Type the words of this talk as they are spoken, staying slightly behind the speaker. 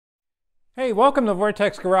Hey, welcome to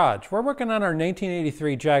Vortex Garage. We're working on our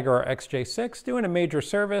 1983 Jaguar XJ6, doing a major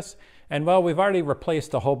service, and well, we've already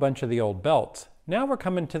replaced a whole bunch of the old belts. Now we're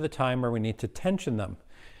coming to the time where we need to tension them.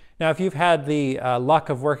 Now, if you've had the luck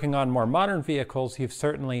of working on more modern vehicles, you've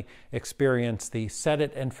certainly experienced the set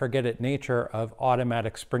it and forget it nature of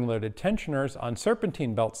automatic spring-loaded tensioners on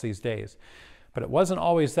serpentine belts these days. But it wasn't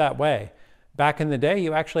always that way. Back in the day,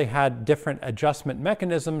 you actually had different adjustment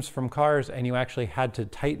mechanisms from cars, and you actually had to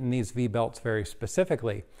tighten these V-belts very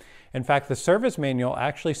specifically. In fact, the service manual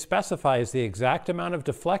actually specifies the exact amount of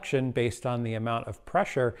deflection based on the amount of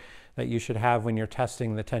pressure that you should have when you're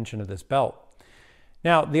testing the tension of this belt.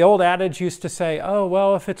 Now, the old adage used to say, oh,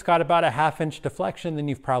 well, if it's got about a ½ inch deflection, then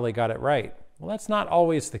you've probably got it right. Well, that's not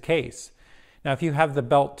always the case. Now, if you have the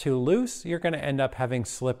belt too loose, you're going to end up having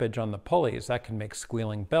slippage on the pulleys. That can make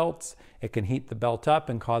squealing belts. It can heat the belt up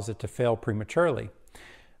and cause it to fail prematurely.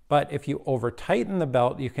 But if you over tighten the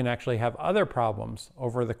belt, you can actually have other problems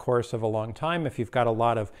over the course of a long time. If you've got a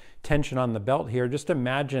lot of tension on the belt here, just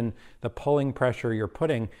imagine the pulling pressure you're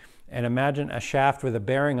putting, and imagine a shaft with a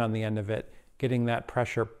bearing on the end of it getting that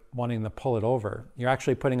pressure, wanting to pull it over. You're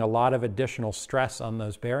actually putting a lot of additional stress on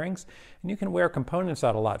those bearings, and you can wear components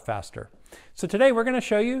out a lot faster. So today we're going to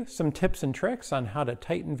show you some tips and tricks on how to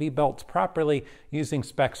tighten V-belts properly using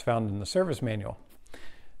specs found in the service manual.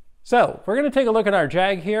 So we're going to take a look at our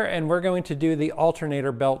Jag here, and we're going to do the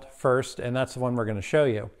alternator belt first, and that's the one we're going to show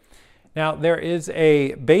you. Now, there is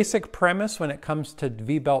a basic premise when it comes to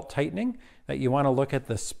V-belt tightening that you want to look at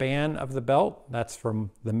the span of the belt. That's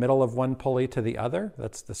from the middle of one pulley to the other.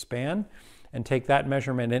 That's the span. And take that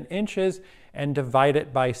measurement in inches and divide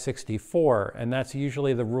it by 64. And that's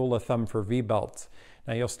usually the rule of thumb for V-belts.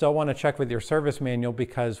 Now, you'll still want to check with your service manual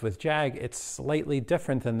because with Jag, it's slightly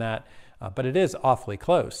different than that, but it is awfully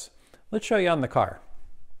close. Let's show you on the car.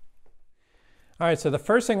 All right, so the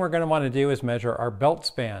first thing we're going to want to do is measure our belt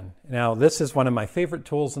span. Now, this is one of my favorite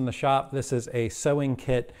tools in the shop. This is a sewing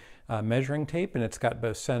kit measuring tape, and it's got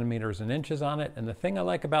both centimeters and inches on it. And the thing I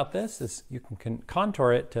like about this is you can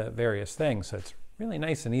contour it to various things, so it's really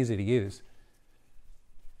nice and easy to use.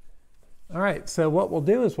 All right, so what we'll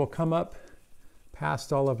do is we'll come up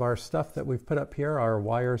past all of our stuff that we've put up here, our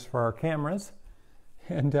wires for our cameras.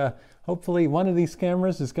 And hopefully one of these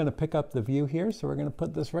cameras is going to pick up the view here. So we're going to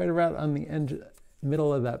put this right around on the end,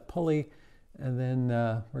 middle of that pulley. And then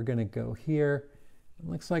we're going to go here. It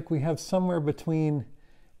looks like we have somewhere between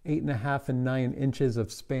 8.5 and 9 inches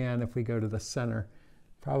of span if we go to the center.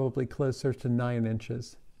 Probably closer to 9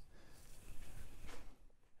 inches.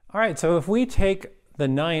 All right, so if we take the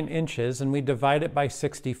 9 inches and we divide it by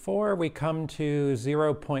 64, we come to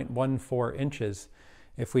 0.14 inches.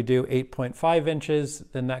 If we do 8.5 inches,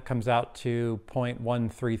 then that comes out to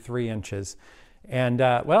 0.133 inches. And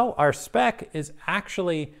well, our spec is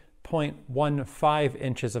actually 0.15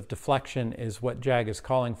 inches of deflection is what Jag is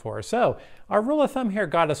calling for. So our rule of thumb here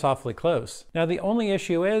got us awfully close. Now, the only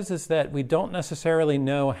issue is that we don't necessarily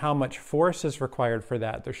know how much force is required for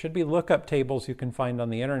that. There should be lookup tables you can find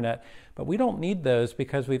on the internet, but we don't need those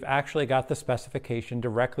because we've actually got the specification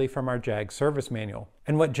directly from our Jag service manual.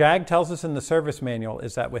 And what Jag tells us in the service manual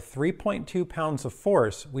is that with 3.2 pounds of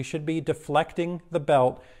force, we should be deflecting the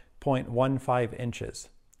belt 0.15 inches.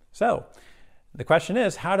 So the question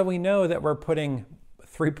is, how do we know that we're putting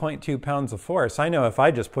 3.2 pounds of force? I know if I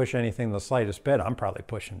just push anything the slightest bit, I'm probably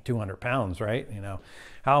pushing 200 pounds, right? You know,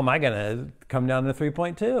 how am I going to come down to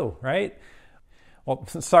 3.2, right? Well,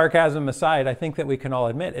 sarcasm aside, I think that we can all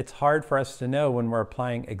admit it's hard for us to know when we're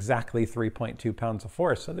applying exactly 3.2 pounds of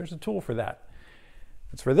force. So there's a tool for that.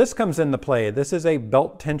 That's where this comes into play. This is a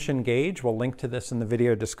belt tension gauge. We'll link to this in the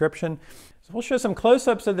video description. So we'll show some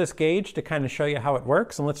close-ups of this gauge to kind of show you how it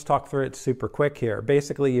works, and let's talk through it super quick here.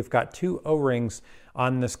 Basically, you've got 2 O-rings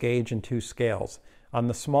on this gauge and 2 scales. On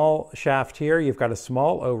the small shaft here, you've got a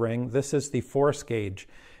small O-ring. This is the force gauge.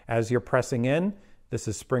 As you're pressing in, this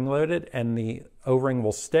is spring-loaded, and the O-ring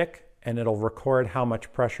will stick, and it'll record how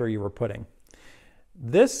much pressure you were putting.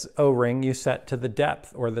 This O-ring you set to the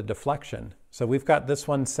depth or the deflection. So we've got this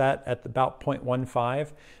one set at about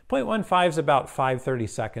 0.15. 0.15 is about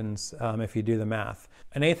 5/32 if you do the math.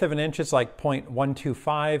 1/8 of an inch is like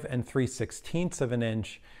 0.125, and 3/16 of an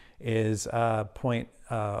inch is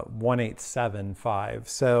 0.1875.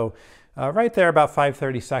 So right there, about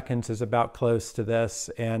 5/32 is about close to this.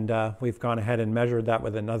 And we've gone ahead and measured that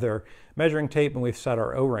with another measuring tape, and we've set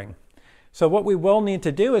our O-ring. So what we will need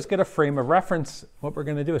to do is get a frame of reference. What we're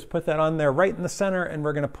going to do is put that on there right in the center, and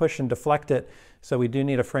we're going to push and deflect it. So we do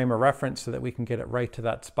need a frame of reference so that we can get it right to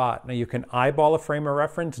that spot. Now you can eyeball a frame of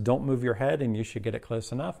reference, don't move your head, and you should get it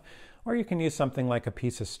close enough. or you can use something like a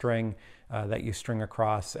piece of string that you string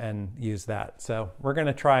across and use that. So we're going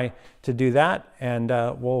to try to do that, and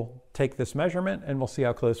we'll take this measurement and we'll see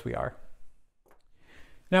how close we are.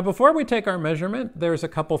 Now, before we take our measurement, there's a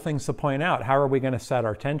couple things to point out. How are we going to set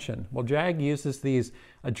our tension? Well, JAG uses these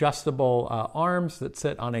adjustable arms that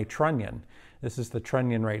sit on a trunnion. This is the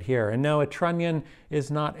trunnion right here. And no, a trunnion is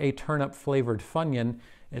not a turnip flavored Funyun.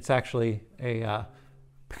 It's actually a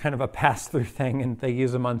kind of a pass-through thing, and they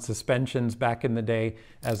use them on suspensions back in the day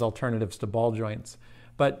as alternatives to ball joints.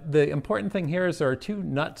 But the important thing here is there are two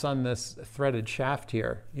nuts on this threaded shaft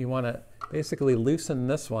here. You want to basically loosen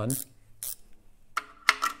this one.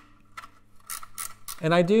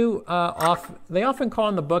 And I do, they often call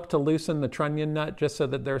in the book to loosen the trunnion nut just so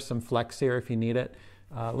that there's some flex here if you need it.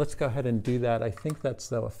 Let's go ahead and do that. I think that's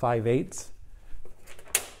though a 5/8.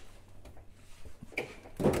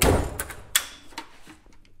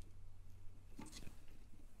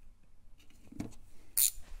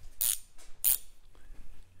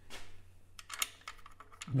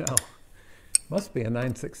 No, must be a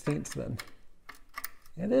 9/16 then.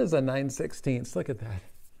 It is a 9/16. Look at that.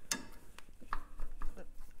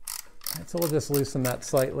 So we'll just loosen that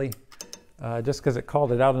slightly, just because it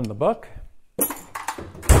called it out in the book.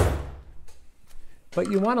 But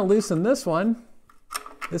you want to loosen this one.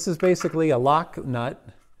 This is basically a lock nut,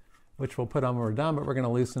 which we'll put on when we're done, but we're going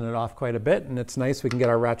to loosen it off quite a bit, and it's nice we can get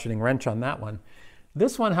our ratcheting wrench on that one.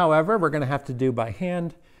 This one, however, we're going to have to do by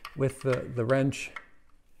hand with the wrench.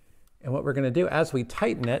 And what we're going to do as we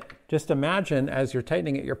tighten it, just imagine as you're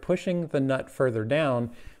tightening it, you're pushing the nut further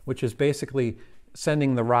down, which is basically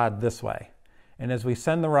sending the rod this way. And as we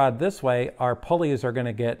send the rod this way, our pulleys are going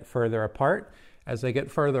to get further apart. As they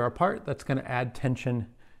get further apart, that's going to add tension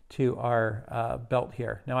to our belt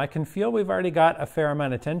here. Now I can feel we've already got a fair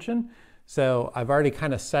amount of tension, so I've already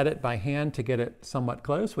kind of set it by hand to get it somewhat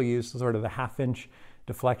close. We use sort of the 1/2"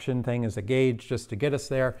 deflection thing as a gauge just to get us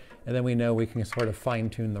there, and then we know we can sort of fine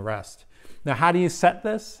tune the rest. Now how do you set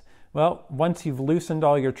this? Well, once you've loosened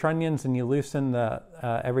all your trunnions and you loosen the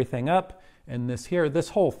everything up, and this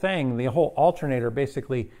whole thing, the whole alternator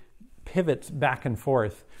basically pivots back and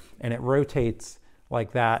forth and it rotates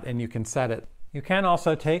like that, and you can set it. You can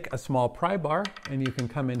also take a small pry bar and you can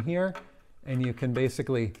come in here and you can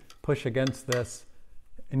basically push against this,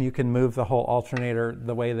 and you can move the whole alternator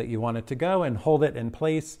the way that you want it to go and hold it in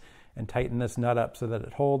place and tighten this nut up so that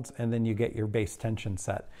it holds, and then you get your base tension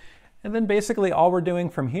set. And then basically all we're doing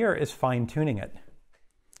from here is fine tuning it.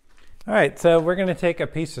 All right, so we're going to take a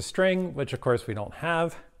piece of string, which of course we don't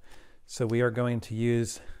have. So we are going to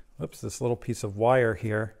use, this little piece of wire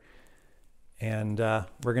here, and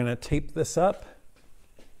we're going to tape this up.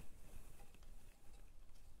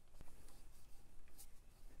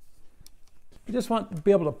 You just want to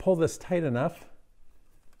be able to pull this tight enough.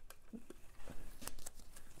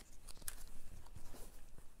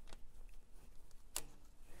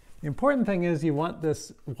 The important thing is you want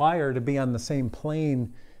this wire to be on the same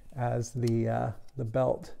plane as the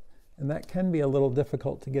belt, and that can be a little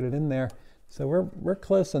difficult to get it in there. So we're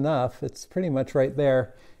close enough. It's pretty much right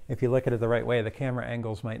there. If you look at it the right way, the camera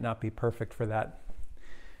angles might not be perfect for that.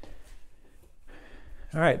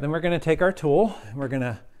 All right, then we're going to take our tool and we're going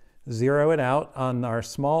to zero it out on our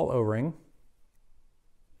small O-ring,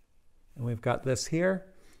 and we've got this here.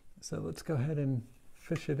 So let's go ahead and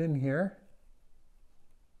fish it in here.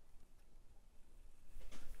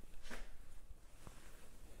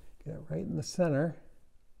 Get it right in the center.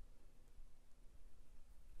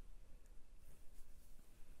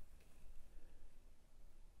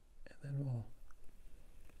 And then we'll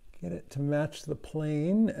get it to match the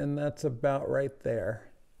plane, and that's about right there.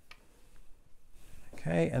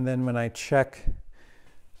 Okay, and then when I check,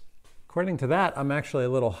 according to that, I'm actually a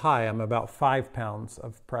little high. I'm about 5 pounds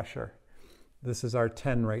of pressure. This is our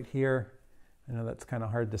 10 right here. I know that's kind of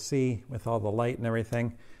hard to see with all the light and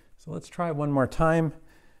everything. So let's try one more time.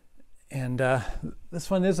 And this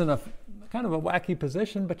one is in a kind of a wacky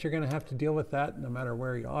position, but you're going to have to deal with that no matter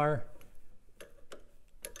where you are.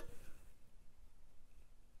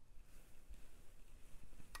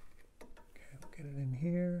 Okay, we'll get it in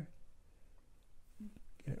here.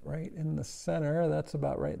 Get it right in the center. That's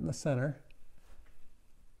about right in the center.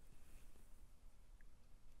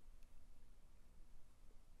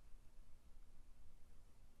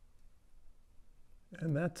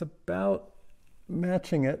 And that's about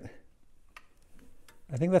matching it.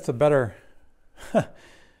 I think that's a better,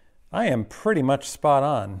 I am pretty much spot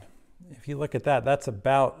on. If you look at that, that's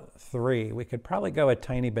about 3. We could probably go a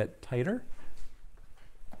tiny bit tighter.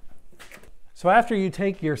 So after you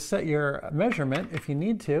take your measurement, if you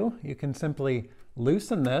need to, you can simply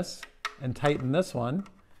loosen this and tighten this one.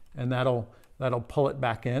 and that'll pull it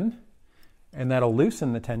back in, and that'll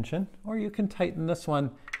loosen the tension. Or you can tighten this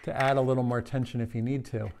one to add a little more tension if you need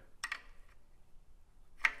to.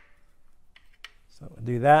 So we'll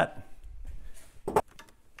do that.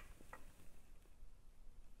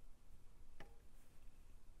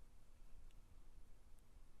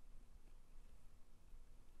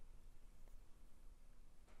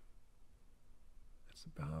 It's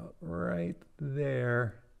about right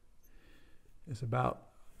there is about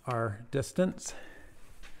our distance.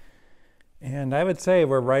 And I would say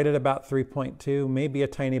we're right at about 3.2, maybe a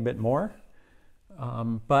tiny bit more.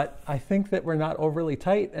 But I think that we're not overly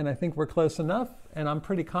tight, and I think we're close enough, and I'm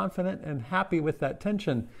pretty confident and happy with that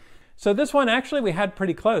tension. So this one actually we had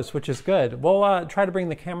pretty close, which is good. We'll try to bring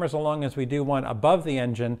the cameras along as we do one above the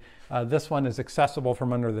engine. This one is accessible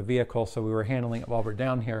from under the vehicle, so we were handling it while we're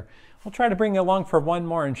down here. We'll try to bring you along for one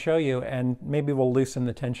more and show you, and maybe we'll loosen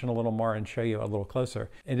the tension a little more and show you a little closer.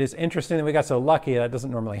 It is interesting that we got so lucky. That doesn't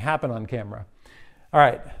normally happen on camera. All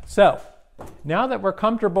right, so now that we're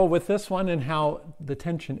comfortable with this one and how the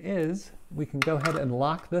tension is, we can go ahead and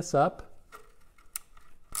lock this up.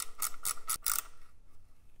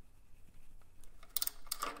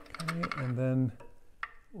 Okay, and then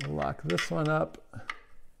we'll lock this one up.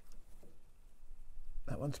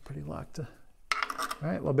 That one's pretty locked. All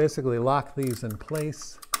right, we'll basically lock these in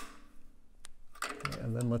place. Okay,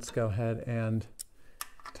 and then let's go ahead and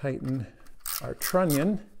tighten our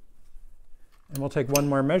trunnion. And we'll take one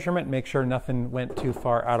more measurement, make sure nothing went too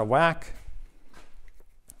far out of whack.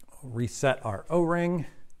 We'll reset our O-ring.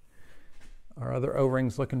 Our other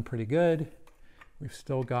O-ring's looking pretty good. We've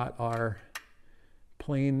still got our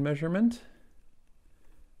plane measurement.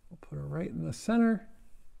 We'll put her right in the center,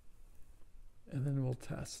 and then we'll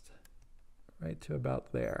test right to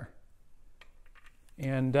about there.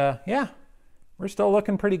 And yeah, we're still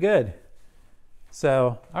looking pretty good.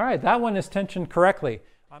 So, all right, that one is tensioned correctly.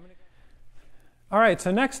 All right,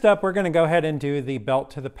 so next up, we're going to go ahead and do the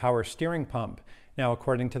belt to the power steering pump. Now,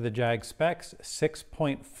 according to the Jag specs,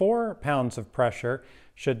 6.4 pounds of pressure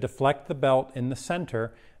should deflect the belt in the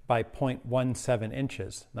center by 0.17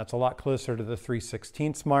 inches. That's a lot closer to the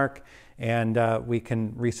 3/16 mark, and we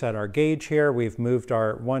can reset our gauge here. We've moved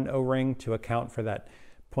our one O-ring to account for that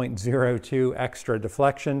 0.02 extra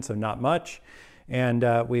deflection, so not much. And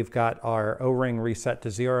we've got our O-ring reset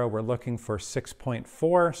to 0. We're looking for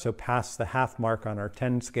 6.4, so past the half mark on our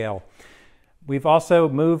 10 scale. We've also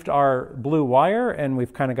moved our blue wire, and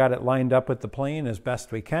we've kind of got it lined up with the plane as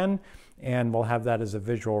best we can, and we'll have that as a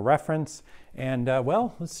visual reference. And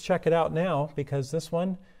well, let's check it out now, because this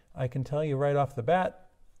one, I can tell you right off the bat,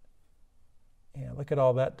 yeah, look at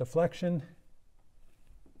all that deflection.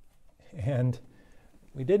 And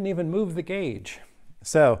we didn't even move the gauge.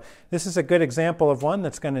 So this is a good example of one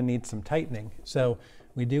that's going to need some tightening. So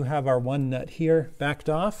we do have our one nut here backed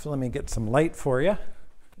off. Let me get some light for you.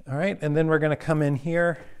 All right, and then we're going to come in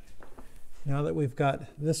here. Now that we've got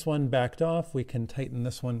this one backed off, we can tighten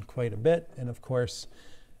this one quite a bit. And of course,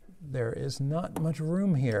 there is not much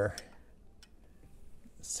room here.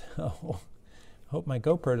 So hope my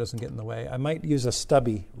GoPro doesn't get in the way. I might use a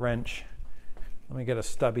stubby wrench. Let me get a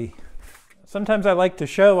stubby. Sometimes I like to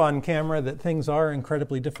show on camera that things are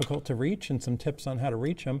incredibly difficult to reach and some tips on how to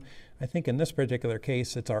reach them. I think in this particular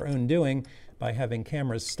case, it's our own doing by having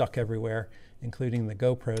cameras stuck everywhere, including the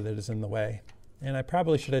GoPro that is in the way. And I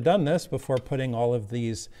probably should have done this before putting all of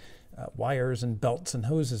these wires and belts and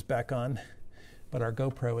hoses back on. But our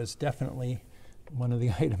GoPro is definitely one of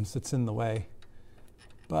the items that's in the way.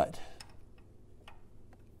 But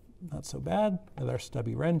not so bad with our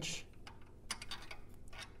stubby wrench.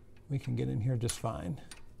 We can get in here just fine.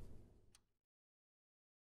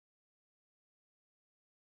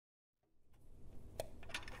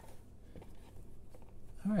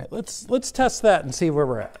 All right, let's test that and see where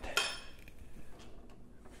we're at.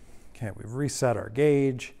 Okay, we've reset our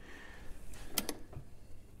gauge.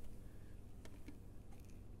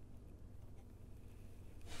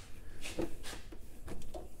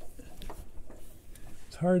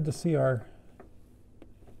 It's hard to see our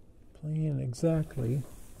plane exactly.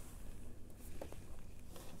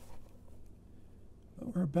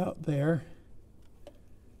 But we're about there.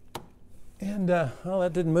 And, well,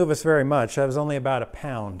 that didn't move us very much. That was only about a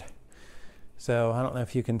pound. So I don't know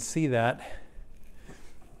if you can see that.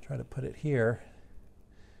 Try to put it here.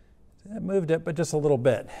 That moved it, but just a little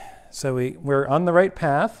bit. So we're on the right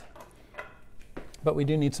path, but we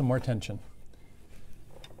do need some more tension.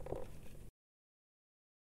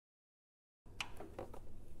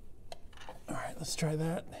 All right, let's try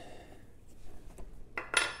that.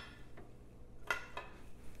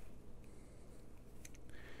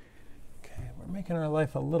 making our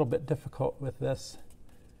life a little bit difficult with this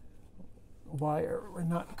wire. We're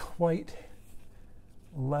not quite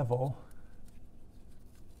level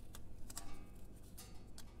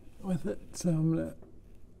with it, so I'm going to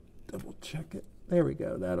double check it. There we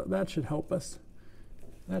go. That should help us.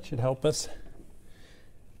 That should help us.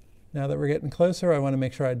 Now that we're getting closer, I want to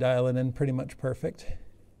make sure I dial it in pretty much perfect.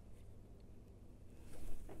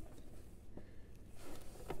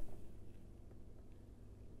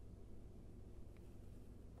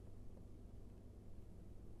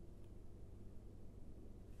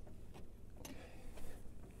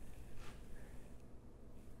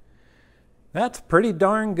 That's pretty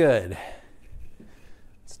darn good.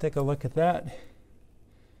 Let's take a look at that.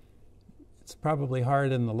 It's probably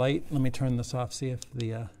hard in the light. Let me turn this off, see if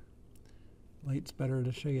the light's better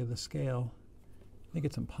to show you the scale. I think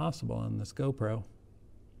it's impossible on this GoPro.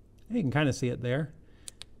 You can kind of see it there,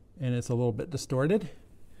 and it's a little bit distorted.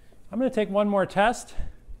 I'm going to take one more test.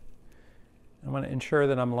 I want to ensure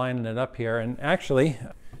that I'm lining it up here, and actually,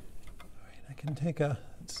 I can take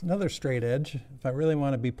it's another straight edge if I really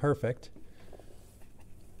want to be perfect.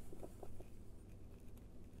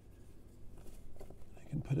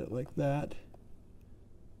 I can put it like that.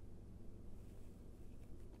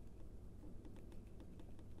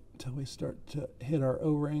 Until we start to hit our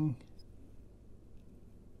O-ring.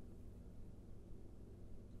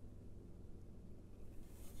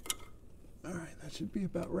 All right, that should be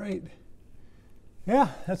about right. Yeah,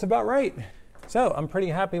 that's about right. So I'm pretty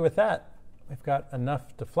happy with that. We've got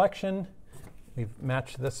enough deflection. We've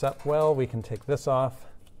matched this up well. We can take this off,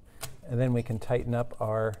 and then we can tighten up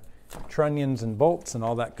our trunnions and bolts and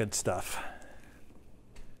all that good stuff.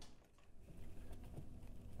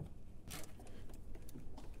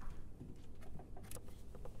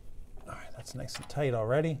 All right, that's nice and tight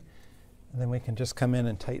already. And then we can just come in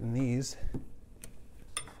and tighten these.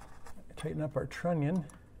 Tighten up our trunnion.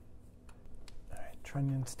 All right,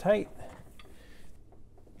 trunnion's tight.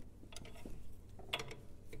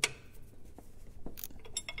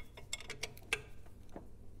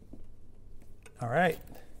 All right,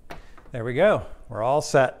 there we go. We're all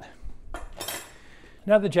set.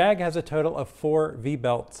 Now the Jag has a total of 4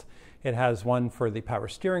 V-belts. It has one for the power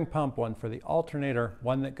steering pump, one for the alternator,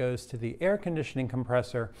 one that goes to the air conditioning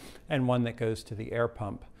compressor, and one that goes to the air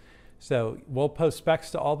pump. So we'll post specs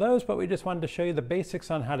to all those, but we just wanted to show you the basics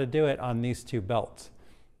on how to do it on these 2 belts.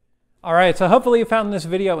 All right, so hopefully you found this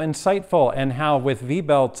video insightful and how with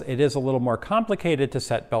V-belts it is a little more complicated to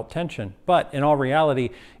set belt tension, but in all reality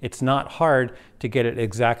it's not hard to get it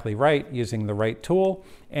exactly right using the right tool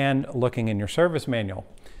and looking in your service manual.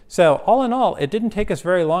 So all in all, it didn't take us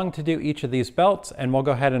very long to do each of these belts, and we'll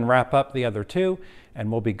go ahead and wrap up the other 2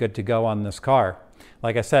 and we'll be good to go on this car.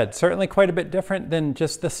 Like I said, certainly quite a bit different than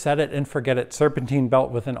just the set it and forget it serpentine belt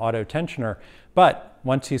with an auto tensioner, but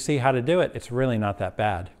once you see how to do it, it's really not that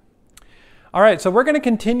bad. All right, so we're going to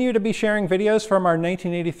continue to be sharing videos from our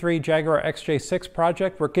 1983 Jaguar XJ6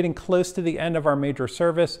 project. We're getting close to the end of our major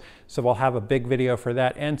service, so we'll have a big video for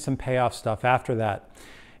that and some payoff stuff after that.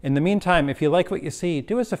 In the meantime, if you like what you see,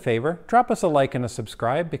 do us a favor, drop us a like and a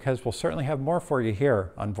subscribe, because we'll certainly have more for you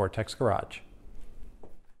here on Vortex Garage.